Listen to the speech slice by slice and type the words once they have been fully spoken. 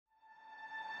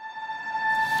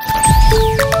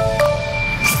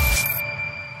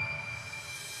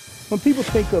When people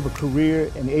think of a career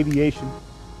in aviation,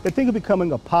 they think of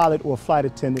becoming a pilot or a flight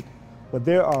attendant, but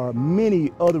there are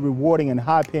many other rewarding and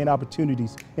high-paying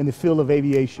opportunities in the field of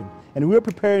aviation. And we're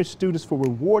preparing students for a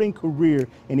rewarding career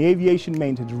in aviation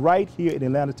maintenance right here at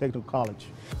Atlanta Technical College.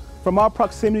 From our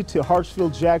proximity to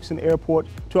Hartsfield-Jackson Airport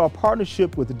to our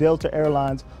partnership with Delta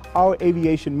Airlines, our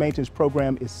aviation maintenance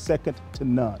program is second to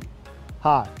none.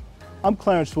 Hi, I'm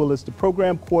Clarence Willis, the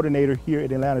program coordinator here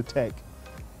at Atlanta Tech.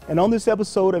 And on this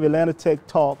episode of Atlanta Tech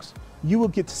Talks, you will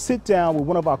get to sit down with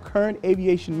one of our current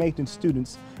aviation maintenance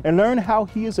students and learn how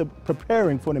he is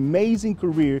preparing for an amazing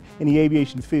career in the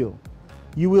aviation field.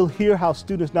 You will hear how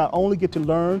students not only get to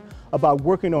learn about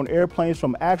working on airplanes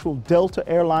from actual Delta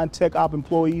Airlines Tech Ops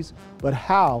employees, but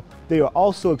how they are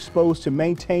also exposed to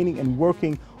maintaining and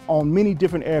working on many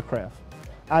different aircraft.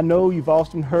 I know you've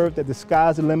often heard that the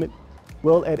sky's the limit.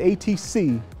 Well, at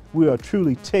ATC, we are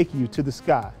truly taking you to the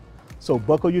sky. So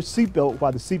buckle your seatbelt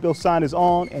while the seatbelt sign is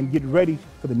on and get ready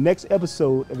for the next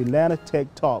episode of Atlanta Tech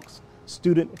Talks,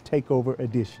 Student Takeover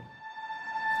Edition.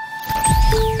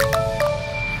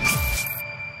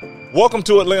 Welcome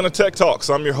to Atlanta Tech Talks.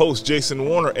 I'm your host, Jason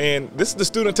Warner, and this is the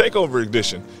Student Takeover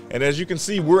Edition. And as you can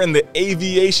see, we're in the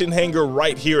aviation hangar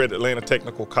right here at Atlanta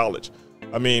Technical College.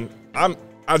 I mean,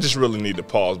 I just really need to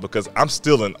pause because I'm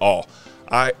still in awe.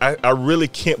 I really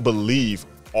can't believe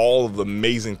all of the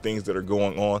amazing things that are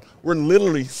going on. We're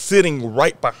literally sitting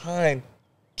right behind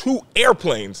two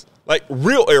airplanes, like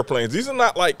real airplanes. These are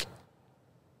not like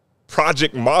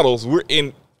project models. We're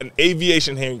in an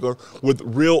aviation hangar with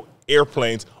real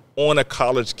airplanes on a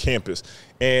college campus.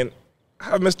 And I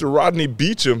have Mr. Rodney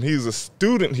Beecham. He's a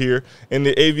student here in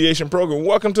the aviation program.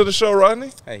 Welcome to the show,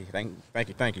 Rodney. Hey, thank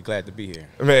you. Glad to be here.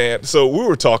 Man, so we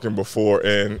were talking before,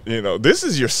 and, you know, this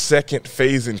is your second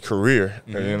phase in career.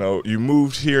 Mm-hmm. And, you know, you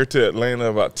moved here to Atlanta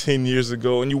about 10 years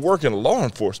ago, and you work in law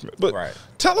enforcement. But right.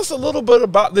 Tell us a little bit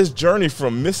about this journey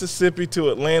from Mississippi to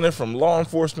Atlanta, from law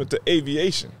enforcement to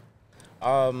aviation.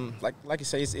 Like you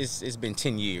say, it's been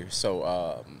 10 years.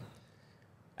 So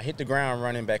I hit the ground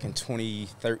running back in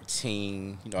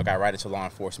 2013. You know, I got right into law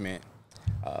enforcement.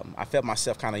 I felt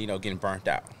myself kind of, you know, getting burnt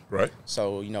out. Right.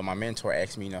 So, you know, my mentor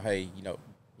asked me, you know, hey, you know,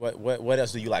 what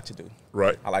else do you like to do?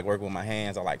 Right. I like working with my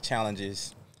hands. I like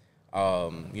challenges.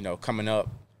 You know, coming up,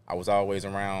 I was always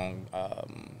around,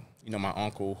 you know, my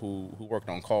uncle who worked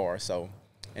on cars. So,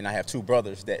 and I have two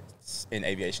brothers that's in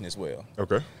aviation as well.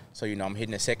 Okay. So, you know, I'm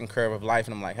hitting the second curve of life,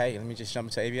 and I'm like, hey, let me just jump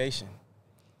into aviation.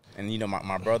 And, you know,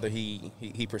 my brother,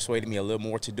 he persuaded me a little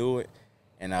more to do it.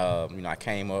 And, you know, I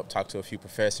came up, talked to a few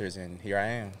professors, and here I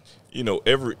am. You know,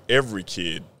 every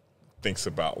kid thinks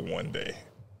about one day,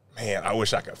 man, I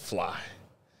wish I could fly.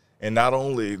 And not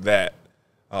only that,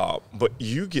 but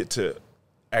you get to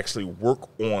actually work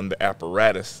on the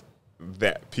apparatus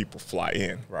that people fly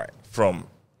in. Right. From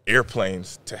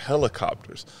airplanes to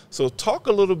helicopters. So talk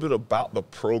a little bit about the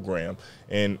program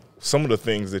and some of the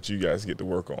things that you guys get to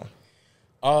work on.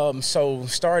 So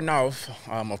starting off,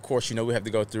 of course, you know, we have to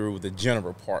go through the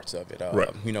general parts of it. Right.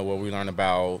 You know, what we learn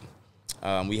about,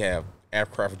 we have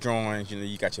aircraft drawings, you know,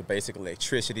 you got your basic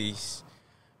electricities,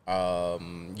 you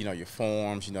know, your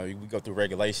forms, you know, we go through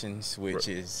regulations, which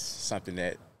is something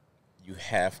that you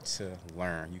have to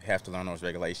learn. You have to learn those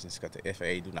regulations because the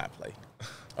FAA do not play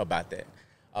about that.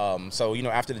 So, you know,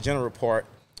 after the general part,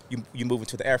 you move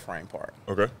into the airframe part.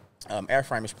 Okay.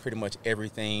 Airframe is pretty much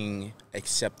everything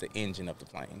except the engine of the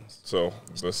planes. So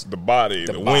that's the body,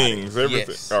 the wings, everything.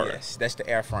 Yes, all right. Yes, that's the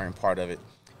airframe part of it.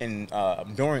 And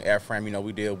during airframe, you know,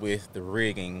 we deal with the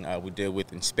rigging, we deal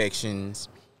with inspections,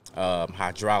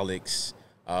 hydraulics,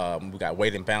 we got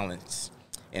weight and balance.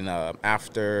 And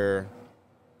after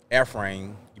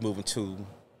airframe, you move into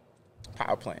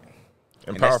power plant.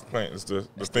 And power plant is the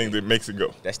thing that makes it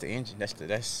go. That's the engine. That's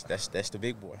the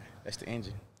big boy. That's the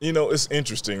engine. You know, it's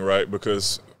interesting, right?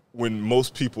 Because when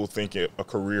most people think a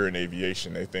career in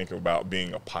aviation, they think about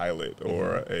being a pilot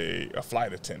or a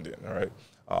flight attendant, right?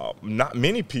 Not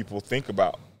many people think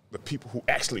about the people who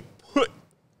actually put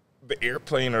the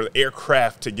airplane or the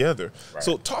aircraft together. Right.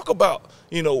 So talk about,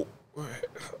 you know,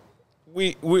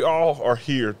 we all are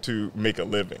here to make a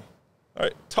living,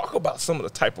 right? Talk about some of the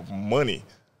type of money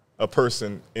a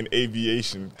person in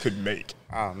aviation could make.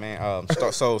 Oh, man.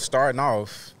 So starting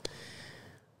off,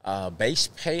 base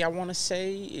pay, I want to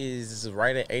say, is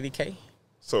right at $80K.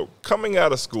 So coming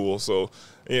out of school, so,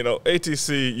 you know,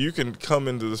 ATC, you can come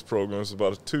into this program. It's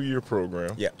about a 2-year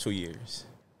program. Yeah, 2 years.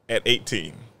 At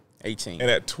 18. 18. And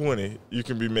at 20, you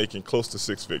can be making close to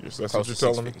 6 figures. That's what you're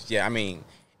telling me? Yeah, I mean,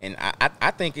 and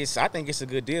I think it's a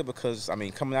good deal because, I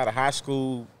mean, coming out of high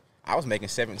school, I was making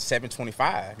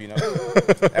 $725. You know,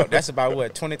 that's about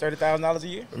what $20,000-$30,000 a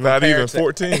year. Not even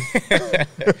 14.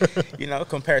 You know,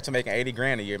 compared to making 80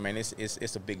 grand a year, man,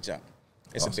 it's a big jump.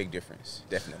 It's a big difference,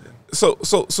 definitely. So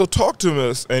talk to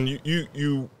us, and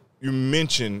you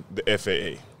mentioned the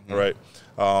FAA, right?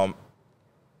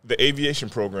 The aviation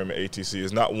program at ATC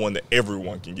is not one that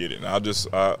everyone can get in. I'll just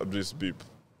be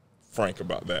frank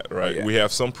about that, right? Yeah. We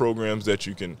have some programs that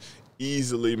you can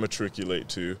easily matriculate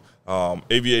to.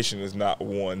 Aviation is not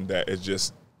one that is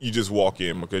just you just walk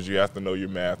in, because you have to know your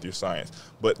math, your science.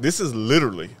 But this is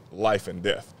literally life and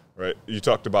death, right? You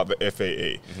talked about the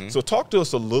FAA. So talk to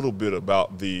us a little bit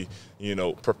about the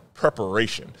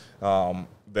preparation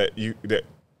that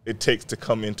it takes to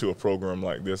come into a program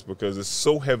like this, because it's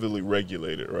so heavily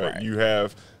regulated, right? You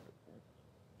have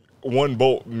one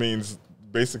bolt means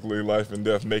basically life and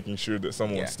death, making sure that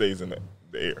someone stays in the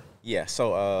air. Yeah.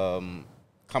 So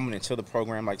coming into the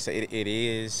program, like I say, it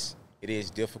is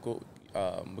difficult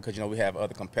because we have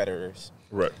other competitors.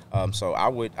 Right. So I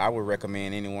would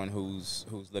recommend anyone who's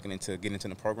looking into getting into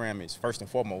the program is first and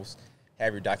foremost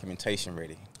have your documentation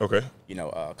ready. Okay.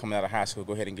 Coming out of high school,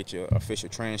 go ahead and get your official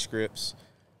transcripts.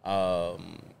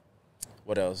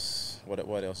 What else?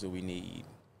 What else do we need?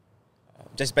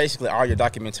 Just basically all your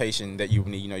documentation that you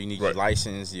need. You need your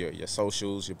license, your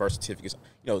socials, your birth certificates,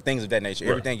 things of that nature.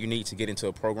 Everything you need to get into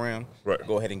a program.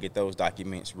 Go ahead and get those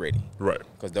documents ready.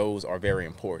 Because those are very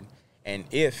important. And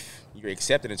if you're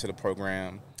accepted into the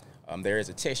program, there is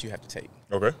a test you have to take.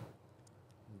 Okay.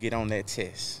 Get on that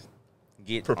test.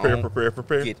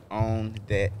 Prepare. Get on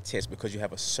that test, because you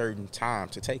have a certain time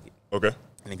to take it. Okay.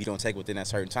 And if you don't take it within that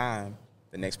certain time,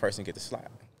 the next person gets the slot.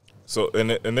 So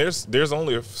and there's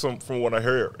only from what I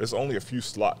hear, there's only a few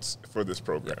slots for this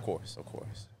program. Yeah, of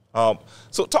course.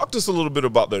 So talk to us a little bit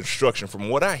about the instruction. From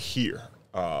what I hear,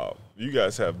 you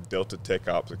guys have Delta Tech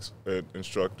Ops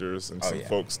instructors and some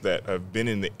folks that have been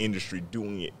in the industry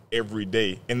doing it every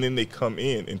day, and then they come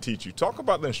in and teach you. Talk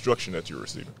about the instruction that you're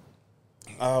receiving.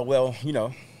 Well,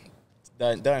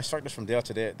 the instructors from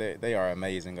Delta, they are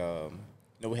amazing.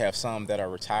 We have some that are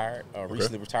retired,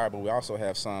 recently retired, but we also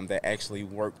have some that actually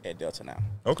work at Delta now.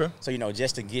 Okay. So,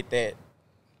 just to get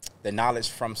the knowledge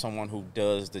from someone who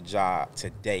does the job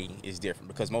today is different,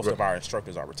 because most of our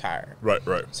instructors are retired. Right.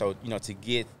 So, to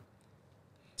get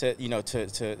to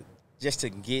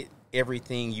get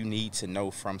everything you need to know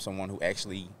from someone who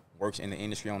actually works in the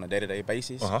industry on a day-to-day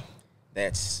basis,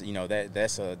 that's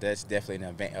definitely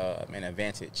an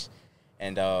advantage.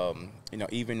 And,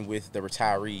 even with the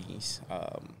retirees,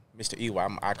 Mr.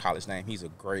 Ewa, I call his name, he's a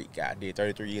great guy. Did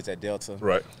 33 years at Delta.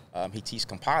 Right. He teaches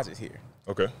composites here.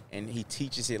 Okay. And he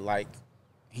teaches it like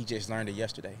he just learned it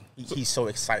yesterday. He's so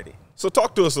excited. So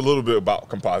talk to us a little bit about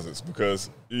composites, because,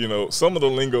 some of the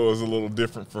lingo is a little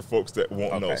different for folks that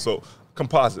won't know. So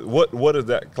composite, what does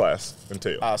that class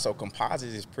entail? So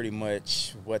composites is pretty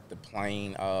much what the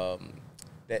plane,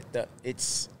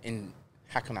 it's in...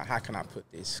 How can I put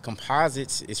this?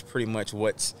 Composites is pretty much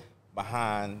what's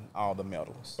behind all the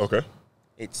metals. Okay.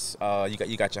 It's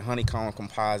you got your honeycomb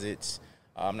composites.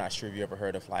 I'm not sure if you ever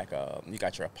heard of you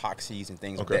got your epoxies and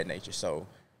things of that nature. So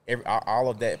all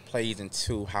of that plays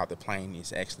into how the plane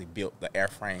is actually built, the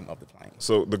airframe of the plane.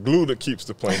 So the glue that keeps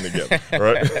the plane together,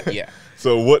 right? Yeah.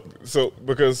 So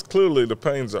because clearly the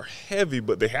planes are heavy,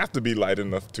 but they have to be light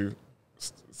enough to.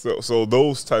 So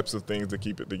those types of things to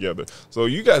keep it together. So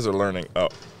you guys are learning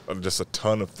just a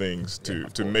ton of things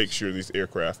to make sure these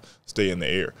aircraft stay in the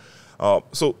air.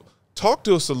 So talk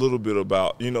to us a little bit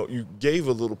about, you gave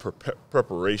a little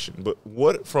preparation, but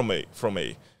what from a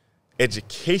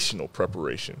educational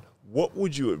preparation, what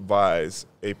would you advise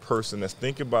a person that's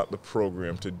thinking about the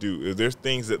program to do? Are there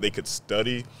things that they could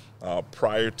study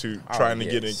prior to trying to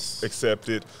get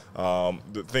accepted,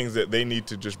 the things that they need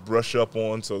to just brush up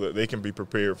on so that they can be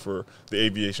prepared for the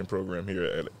aviation program here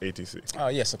at ATC?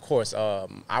 Yes, of course.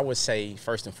 I would say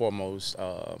first and foremost,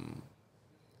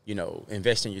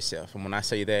 invest in yourself. And when I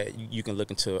say that, you can look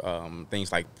into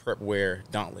things like Prepware,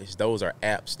 Dauntless. Those are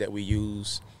apps that we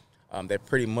use that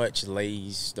pretty much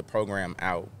lays the program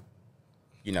out,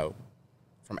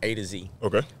 from A to Z.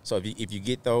 Okay. So if you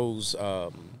get those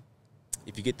apps,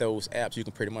 you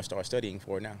can pretty much start studying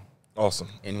for it now. Awesome.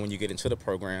 And when you get into the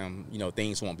program,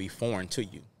 things won't be foreign to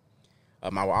you. I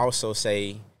will also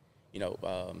say,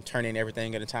 turn in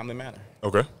everything in a timely manner.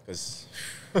 Okay. Because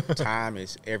time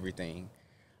is everything.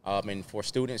 And for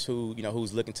students who,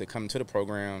 who's looking to come into the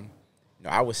program,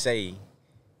 I would say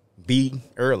be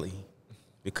early,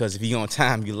 because if you're on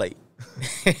time, you're late.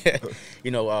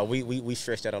 We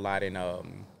stress that a lot,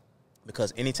 and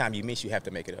because anytime you miss, you have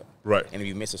to make it up. Right. And if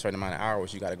you miss a certain amount of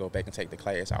hours, you got to go back and take the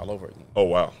class all over again. Oh,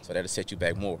 wow. So that'll set you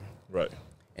back more. Right.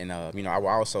 And, you know, I will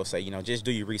also say, you know, just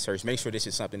do your research. Make sure this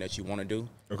is something that you want to do.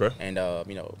 Okay. And,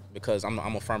 you know, because I'm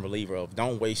a firm believer of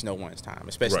don't waste no one's time,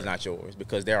 especially not yours,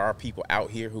 because there are people out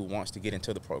here who wants to get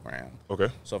into the program. Okay.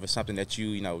 So if it's something that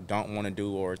you know, don't want to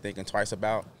do or thinking twice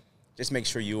about, just make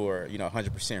sure you're, you know,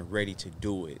 100% ready to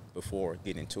do it before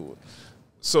getting into it.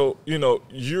 So, you know,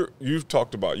 you've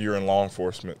talked about you're in law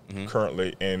enforcement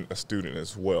currently and a student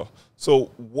as well.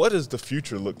 So what does the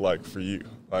future look like for you?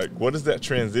 Like, what is that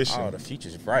transition? Oh, the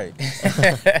future's bright.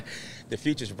 The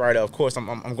future's bright. Of course, I'm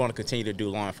going to continue to do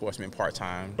law enforcement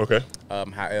part-time. Okay.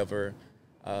 However,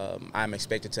 I'm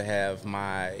expected to have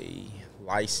my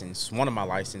license, one of my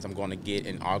licenses I'm going to get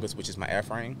in August, which is my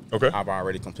airframe. Okay. I've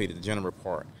already completed the general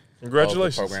part.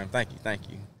 Congratulations. Of the program. Thank you. Thank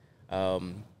you.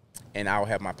 And I'll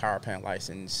have my power plant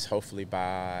license hopefully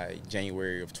by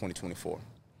January of 2024.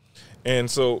 And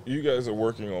so you guys are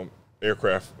working on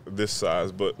aircraft this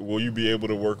size, but will you be able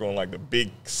to work on like the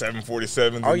big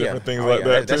 747s and different things like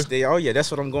that too? Oh yeah,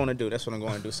 that's what I'm going to do. That's what I'm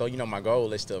going to do. So, you know, my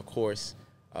goal is to, of course,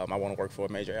 I want to work for a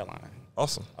major airline.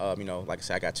 Awesome. You know, like I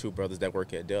said, I got 2 brothers that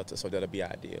work at Delta, so that'll be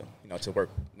ideal, you know, to work,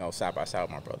 you know, side by side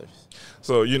with my brothers.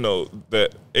 So, you know,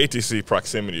 that ATC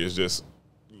proximity is just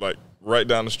like right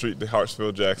down the street to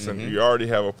Hartsfield, Jackson. You already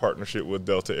have a partnership with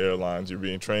Delta Airlines. You're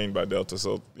being trained by Delta.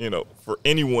 So, you know, for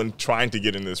anyone trying to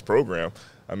get in this program,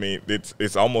 I mean,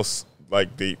 it's almost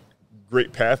like the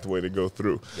great pathway to go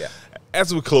through. Yeah.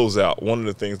 As we close out, one of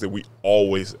the things that we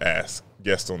always ask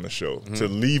guests on the show to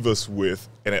leave us with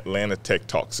an Atlanta Tech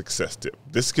Talk success tip.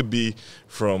 This could be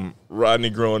from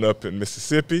Rodney growing up in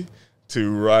Mississippi to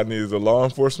Rodney as a law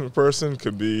enforcement person,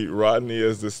 could be Rodney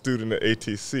as the student at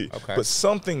ATC. Okay. But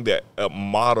something that, a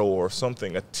motto or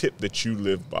something, a tip that you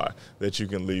live by that you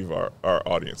can leave our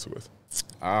audience with.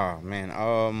 Oh, man.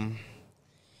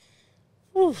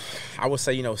 I would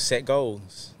say, you know, set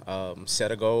goals.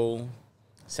 Set a goal,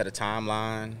 set a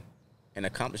timeline, and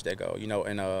accomplish that goal. You know,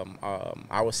 and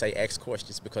I would say ask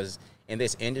questions, because in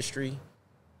this industry,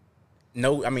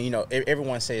 I mean, you know,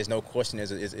 everyone says no question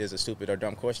is a stupid or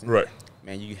dumb question. Right.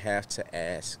 Man, you have to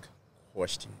ask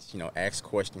questions. You know, ask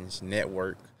questions,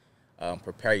 network,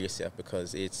 prepare yourself,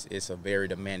 because it's a very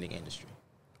demanding industry.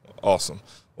 Awesome.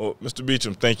 Well, Mr.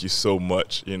 Beecham, thank you so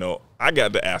much. You know, I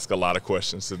got to ask a lot of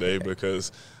questions today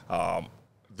because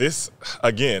this,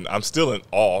 again, I'm still in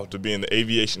awe to be in the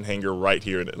aviation hangar right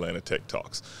here at Atlanta Tech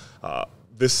Talks.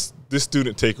 This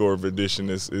student takeover edition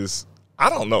is I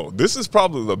don't know. This is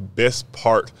probably the best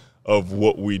part of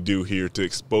what we do here, to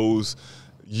expose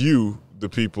you, the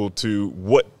people, to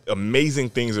what amazing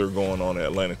things are going on at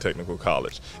Atlanta Technical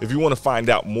College. If you want to find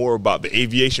out more about the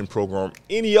aviation program,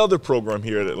 any other program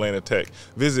here at Atlanta Tech,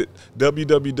 visit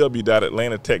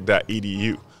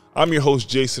www.atlantatech.edu. I'm your host,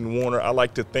 Jason Warner. I'd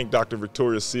like to thank Dr.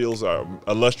 Victoria Seals, our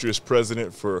illustrious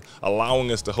president, for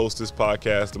allowing us to host this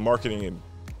podcast, the Marketing and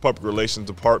Public Relations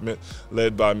Department,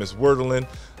 led by Ms. Werdelin.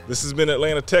 This has been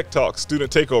Atlanta Tech Talk,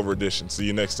 Student Takeover Edition. See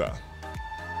you next time.